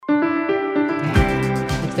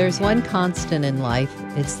there's one constant in life,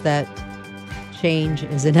 it's that change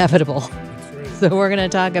is inevitable. That's right. So we're going to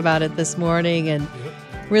talk about it this morning and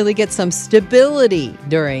really get some stability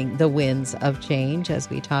during the winds of change as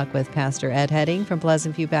we talk with Pastor Ed Hedding from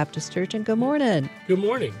Pleasant View Baptist Church. And good morning. Good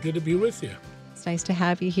morning. Good to be with you. It's nice to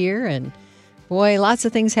have you here. And boy, lots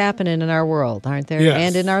of things happening in our world, aren't there? Yes.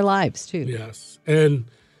 And in our lives, too. Yes. And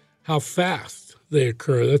how fast they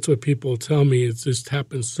occur. That's what people tell me. It just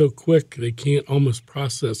happens so quick. They can't almost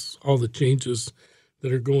process all the changes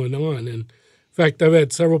that are going on. And in fact, I've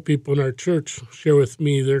had several people in our church share with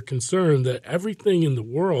me their concern that everything in the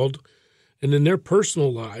world and in their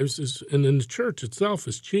personal lives and in the church itself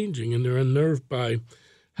is changing, and they're unnerved by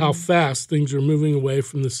how fast things are moving away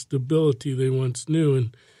from the stability they once knew.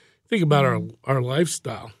 And think about our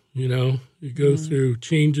lifestyle. You know, you go through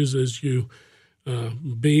changes as you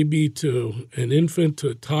baby to an infant to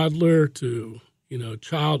a toddler to,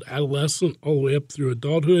 child, adolescent, all the way up through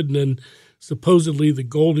adulthood, and then supposedly the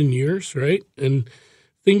golden years, right? And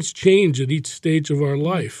things change at each stage of our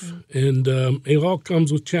life, and it all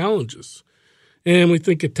comes with challenges. And we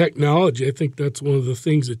think of technology. I think that's one of the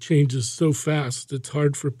things that changes so fast. It's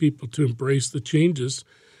hard for people to embrace the changes,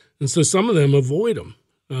 and so some of them avoid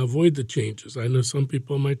the changes. I know some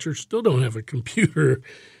people in my church still don't have a computer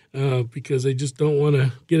because they just don't want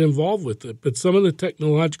to get involved with it. But some of the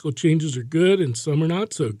technological changes are good, and some are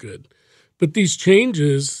not so good. But these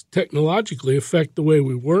changes technologically affect the way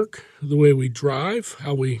we work, the way we drive,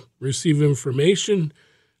 how we receive information,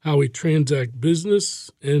 how we transact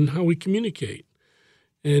business, and how we communicate.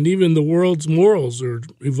 And even the world's morals are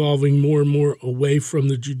evolving more and more away from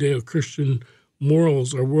the Judeo-Christian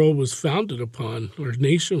morals our world was founded upon, our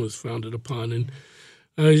nation was founded upon. And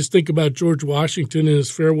I just think about George Washington and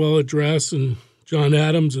his farewell address, and John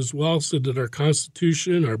Adams as well said that our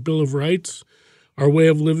Constitution, our Bill of Rights, our way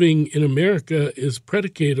of living in America is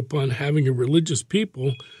predicated upon having a religious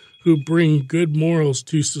people who bring good morals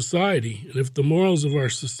to society. And if the morals of our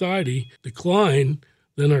society decline,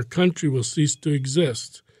 then our country will cease to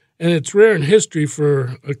exist. And it's rare in history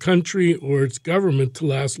for a country or its government to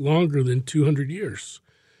last longer than 200 years.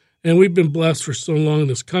 And we've been blessed for so long in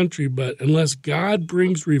this country, but unless God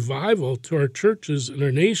brings revival to our churches and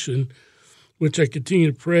our nation, which I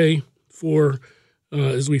continue to pray for,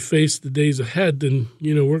 as we face the days ahead, then,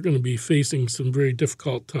 we're going to be facing some very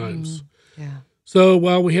difficult times. So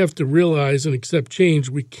while we have to realize and accept change,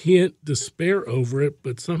 we can't despair over it,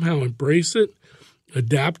 but somehow embrace it,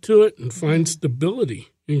 adapt to it, and find stability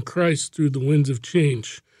in Christ through the winds of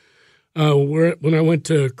change. When I went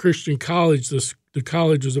to Christian college, the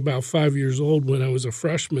college was about 5 years old when I was a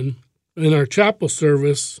freshman. In our chapel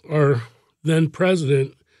service, our then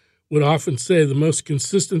president would often say the most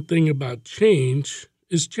consistent thing about change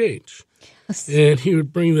is change. Yes. And he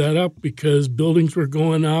would bring that up because buildings were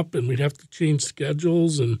going up and we'd have to change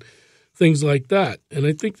schedules and things like that. And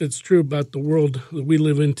I think that's true about the world that we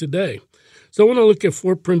live in today. So I want to look at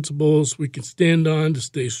 4 principles we can stand on to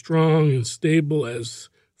stay strong and stable as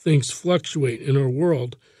things fluctuate in our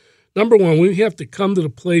world. Number 1, we have to come to the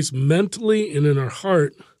place mentally and in our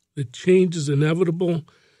heart that change is inevitable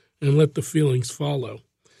and let the feelings follow.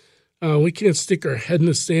 We can't stick our head in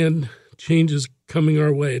the sand. Change is coming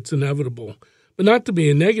our way. It's inevitable. But not to be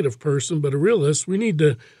a negative person, but a realist, we need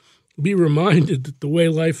to be reminded that the way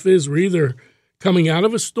life is, we're either coming out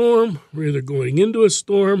of a storm, we're either going into a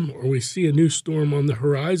storm, or we see a new storm on the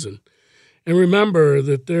horizon. And remember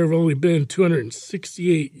that there have only been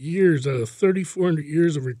 268 years out of 3,400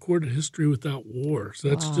 years of recorded history without war. So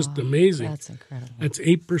that's just amazing. That's incredible. That's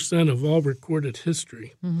 8% of all recorded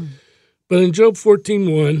history. Mm-hmm. But in Job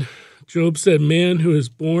 14:1, Job said, "Man who is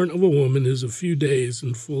born of a woman is a few days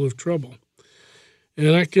and full of trouble."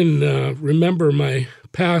 And I can remember my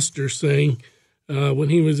pastor saying when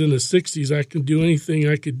he was in the 60s, I can do anything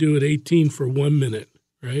I could do at 18 for 1 minute,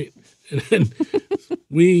 right? And then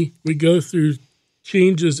we go through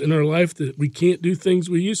changes in our life that we can't do things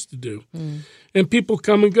we used to do. And people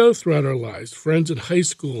come and go throughout our lives, friends in high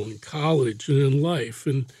school and college and in life.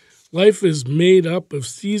 And life is made up of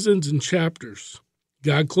seasons and chapters.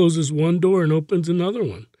 God closes one door and opens another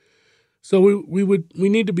one. So we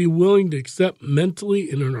need to be willing to accept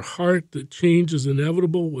mentally and in our heart that change is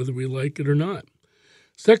inevitable, whether we like it or not.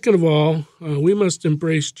 Second of all, we must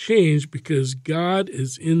embrace change because God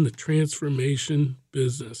is in the transformation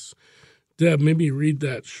business. Deb, maybe read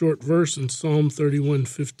that short verse in Psalm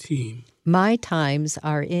 31:15. My times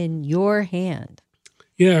are in your hand.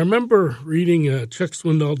 Yeah, I remember reading a Chuck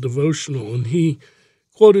Swindoll devotional, and he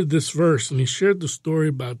quoted this verse, and he shared the story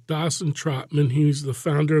about Dawson Trotman. He was the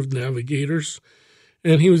founder of Navigators,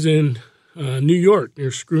 and he was in New York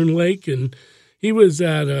near Schroon Lake, and He was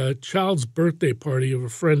at a child's birthday party of a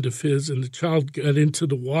friend of his, and the child got into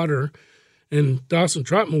the water. And Dawson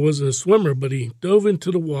Trotman wasn't a swimmer, but he dove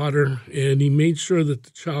into the water, and he made sure that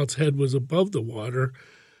the child's head was above the water,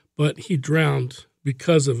 but he drowned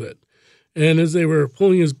because of it. And as they were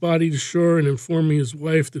pulling his body to shore and informing his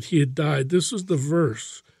wife that he had died, this was the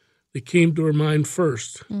verse that came to her mind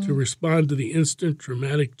first to respond to the instant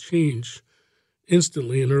dramatic change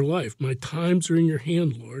instantly in her life. My times are in your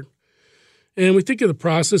hand, Lord. And we think of the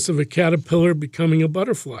process of a caterpillar becoming a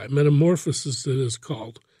butterfly, metamorphosis it is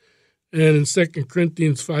called. And in 2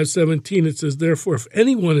 Corinthians 5:17, it says, therefore, if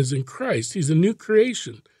anyone is in Christ, he's a new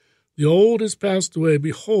creation. The old has passed away.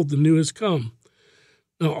 Behold, the new has come.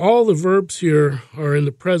 Now, all the verbs here are in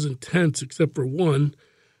the present tense except for one,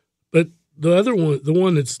 but the other one, the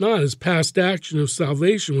one that's not, is past action of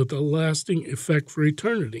salvation with a lasting effect for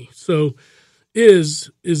eternity. So is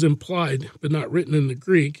implied, but not written in the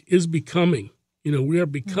Greek, is becoming. We are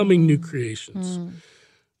becoming new creations.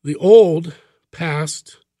 The old,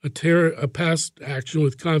 past, a past action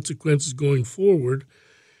with consequences going forward,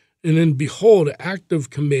 and then behold, active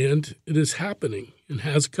command, it is happening and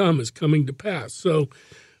has come, is coming to pass. So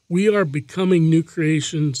we are becoming new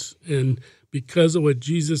creations, and because of what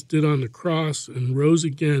Jesus did on the cross and rose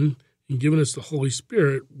again and given us the Holy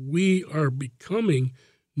Spirit, we are becoming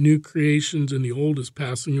new creations, and the old is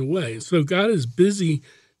passing away. So God is busy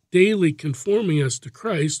daily conforming us to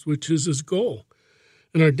Christ, which is his goal.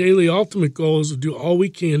 And our daily ultimate goal is to do all we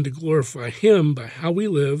can to glorify him by how we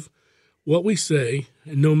live, what we say,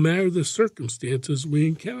 and no matter the circumstances we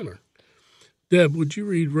encounter. Deb, would you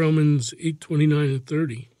read Romans 8:29 and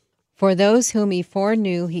 30? For those whom he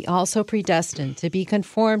foreknew, he also predestined to be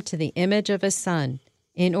conformed to the image of his Son,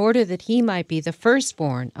 in order that he might be the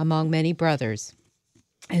firstborn among many brothers.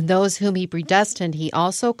 And those whom he predestined, he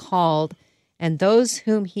also called, and those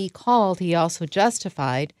whom he called, he also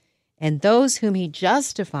justified, and those whom he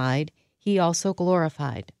justified, he also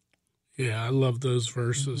glorified. Yeah, I love those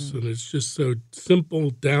verses, and it's just so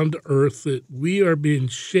simple, down to earth, that we are being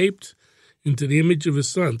shaped into the image of his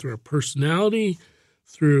Son through our personality,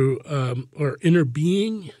 through our inner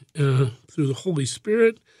being, through the Holy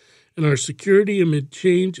Spirit, and our security amid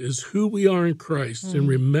change is who we are in Christ, and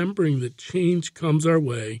remembering that change comes our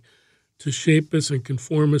way to shape us and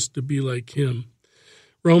conform us to be like him.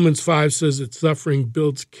 Romans 5 says that suffering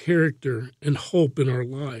builds character and hope in our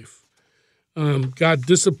life. God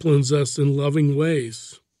disciplines us in loving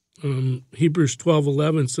ways. Hebrews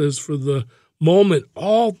 12:11 says, for the moment,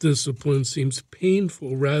 all discipline seems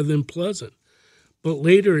painful rather than pleasant, but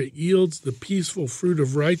later it yields the peaceful fruit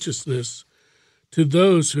of righteousness to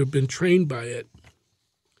those who have been trained by it.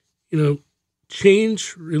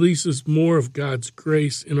 Change releases more of God's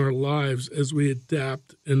grace in our lives as we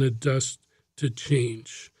adapt and adjust to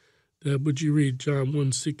change. Deb, would you read John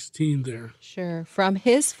 1:16 there? Sure. From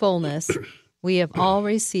his fullness we have all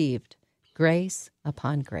received grace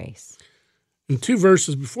upon grace. And 2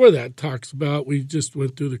 verses before that talks about, we just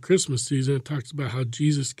went through the Christmas season, it talks about how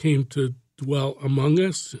Jesus came to dwell among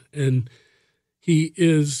us, and he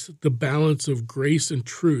is the balance of grace and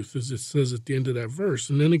truth, as it says at the end of that verse.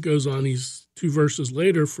 And then it goes on, these 2 verses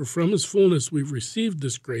later, for from his fullness we've received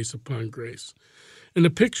this grace upon grace. And the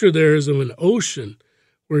picture there is of an ocean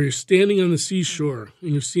where you're standing on the seashore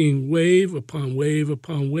and you're seeing wave upon wave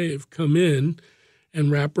upon wave come in and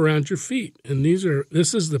wrap around your feet. And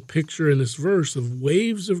this is the picture in this verse of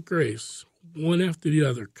waves of grace, one after the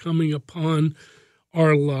other, coming upon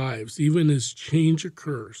our lives, even as change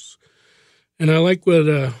occurs. And I like what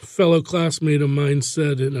a fellow classmate of mine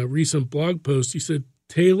said in a recent blog post. He said,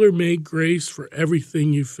 tailor-made grace for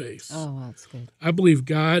everything you face. Oh, that's good. I believe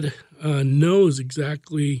God knows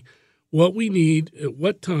exactly what we need at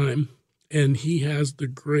what time, and he has the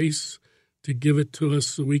grace to give it to us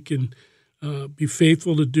so we can be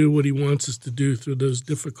faithful to do what he wants us to do through those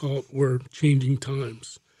difficult or changing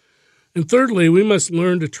times. And thirdly, we must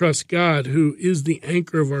learn to trust God, who is the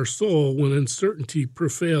anchor of our soul when uncertainty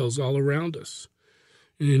prevails all around us.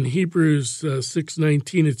 And in Hebrews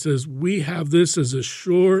 6:19, it says, we have this as a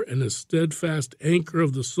sure and a steadfast anchor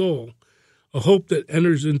of the soul, a hope that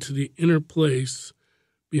enters into the inner place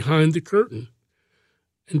behind the curtain.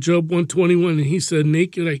 In Job 121, and he said,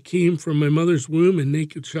 naked I came from my mother's womb, and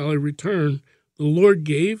naked shall I return. The Lord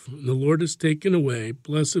gave, and the Lord has taken away.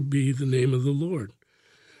 Blessed be the name of the Lord.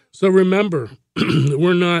 So remember that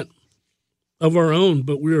we're not of our own,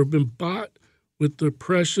 but we have been bought with the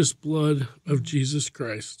precious blood of Jesus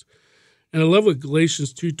Christ. And I love what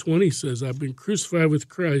Galatians 2:20 says, I've been crucified with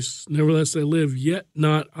Christ, nevertheless I live, yet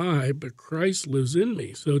not I, but Christ lives in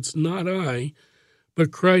me. So it's not I,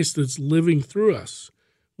 but Christ that's living through us.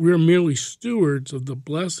 We are merely stewards of the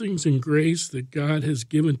blessings and grace that God has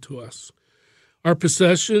given to us. Our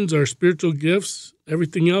possessions, our spiritual gifts,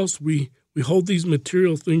 everything else, we hold these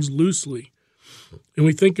material things loosely. And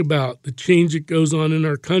we think about the change that goes on in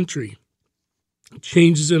our country,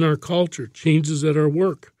 changes in our culture, changes at our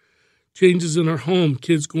work, changes in our home,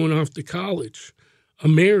 kids going off to college, a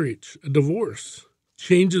marriage, a divorce,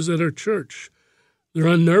 changes at our church. They're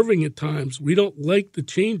unnerving at times. We don't like the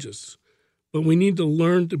changes, but we need to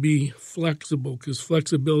learn to be flexible because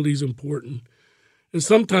flexibility is important. And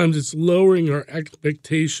sometimes it's lowering our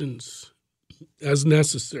expectations as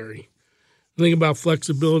necessary. The thing about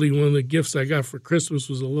flexibility, one of the gifts I got for Christmas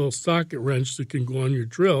was a little socket wrench that can go on your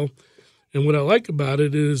drill. And what I like about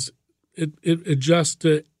it is it adjusts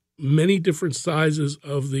to many different sizes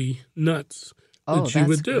of the nuts that you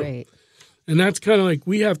would do. Great. And that's kind of like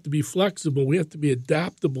we have to be flexible. We have to be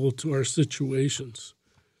adaptable to our situations.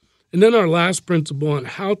 And then our last principle on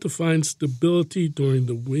how to find stability during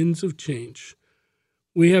the winds of change.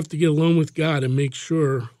 We have to get alone with God and make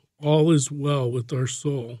sure all is well with our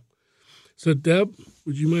soul. So, Deb,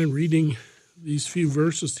 would you mind reading these few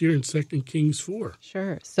verses here in 2 Kings 4?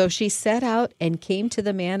 Sure. So she set out and came to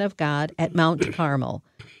the man of God at Mount Carmel.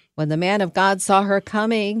 When the man of God saw her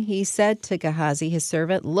coming, he said to Gehazi, his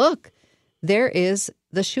servant, "Look, there is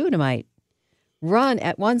the Shunammite. Run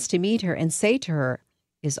at once to meet her and say to her,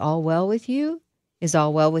 'Is all well with you? Is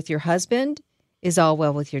all well with your husband? Is all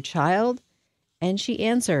well with your child?' And she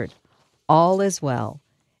answered, 'All is well.'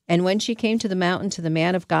 And when she came to the mountain to the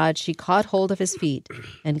man of God, she caught hold of his feet,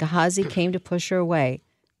 and Gehazi came to push her away.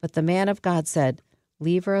 But the man of God said,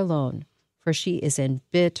 'Leave her alone, for she is in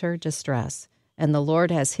bitter distress, and the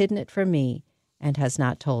Lord has hidden it from me and has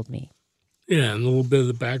not told me.'" Yeah, and a little bit of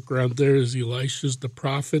the background there is Elisha's the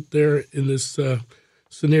prophet there in this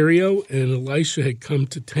scenario, and Elisha had come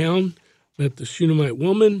to town, met the Shunammite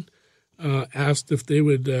woman, asked if they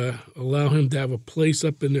would allow him to have a place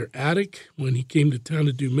up in their attic when he came to town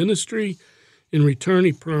to do ministry. In return,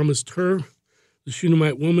 he promised her, the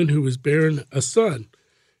Shunammite woman who was barren, a son,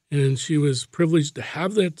 and she was privileged to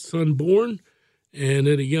have that son born. And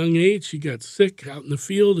at a young age, she got sick out in the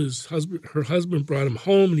field. Her husband brought him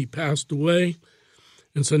home, and he passed away.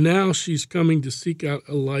 And so now she's coming to seek out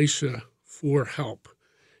Elisha for help.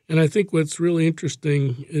 And I think what's really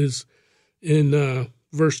interesting is in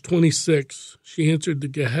verse 26, she answered the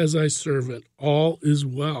Gehazi's servant, "All is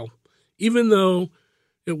well." Even though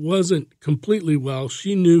it wasn't completely well,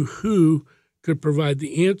 she knew who could provide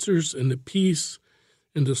the answers and the peace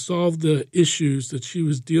and to solve the issues that she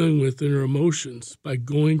was dealing with in her emotions by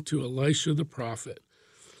going to Elisha the prophet.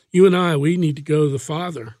 You and I, we need to go to the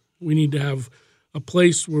Father. We need to have a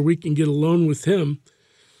place where we can get alone with him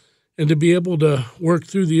and to be able to work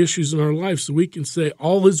through the issues in our life so we can say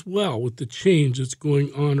all is well with the change that's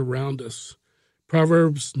going on around us.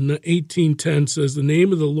 Proverbs 18:10 says, "The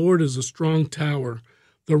name of the Lord is a strong tower.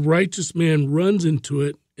 The righteous man runs into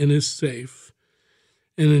it and is safe."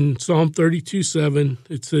 And in Psalm 32:7,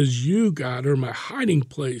 it says, "You, God, are my hiding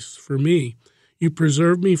place for me. You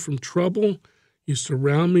preserve me from trouble. You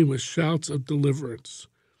surround me with shouts of deliverance."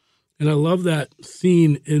 And I love that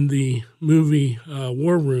scene in the movie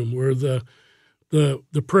War Room where the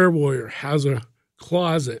prayer warrior has a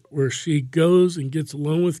closet where she goes and gets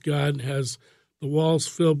alone with God and has the walls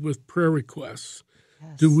filled with prayer requests.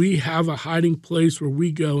 Yes. Do we have a hiding place where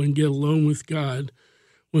we go and get alone with God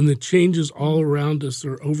when the changes all around us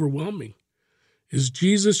are overwhelming? Is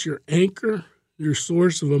Jesus your anchor, your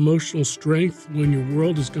source of emotional strength when your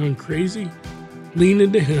world has gone crazy? Lean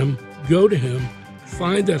into him, go to him,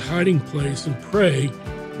 find that hiding place and pray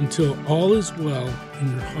until all is well in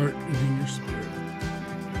your heart and in your spirit.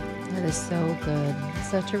 That is so good.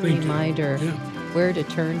 Such a Thank reminder where to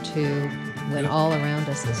turn to when all around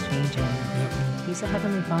us is changing. Yeah. He's a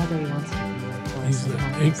Heavenly Father. He wants to be there for us. He's the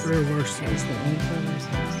anchor of our souls. He's the anchor of our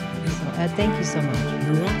souls. So, Ed, thank you so much.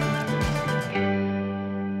 You're welcome.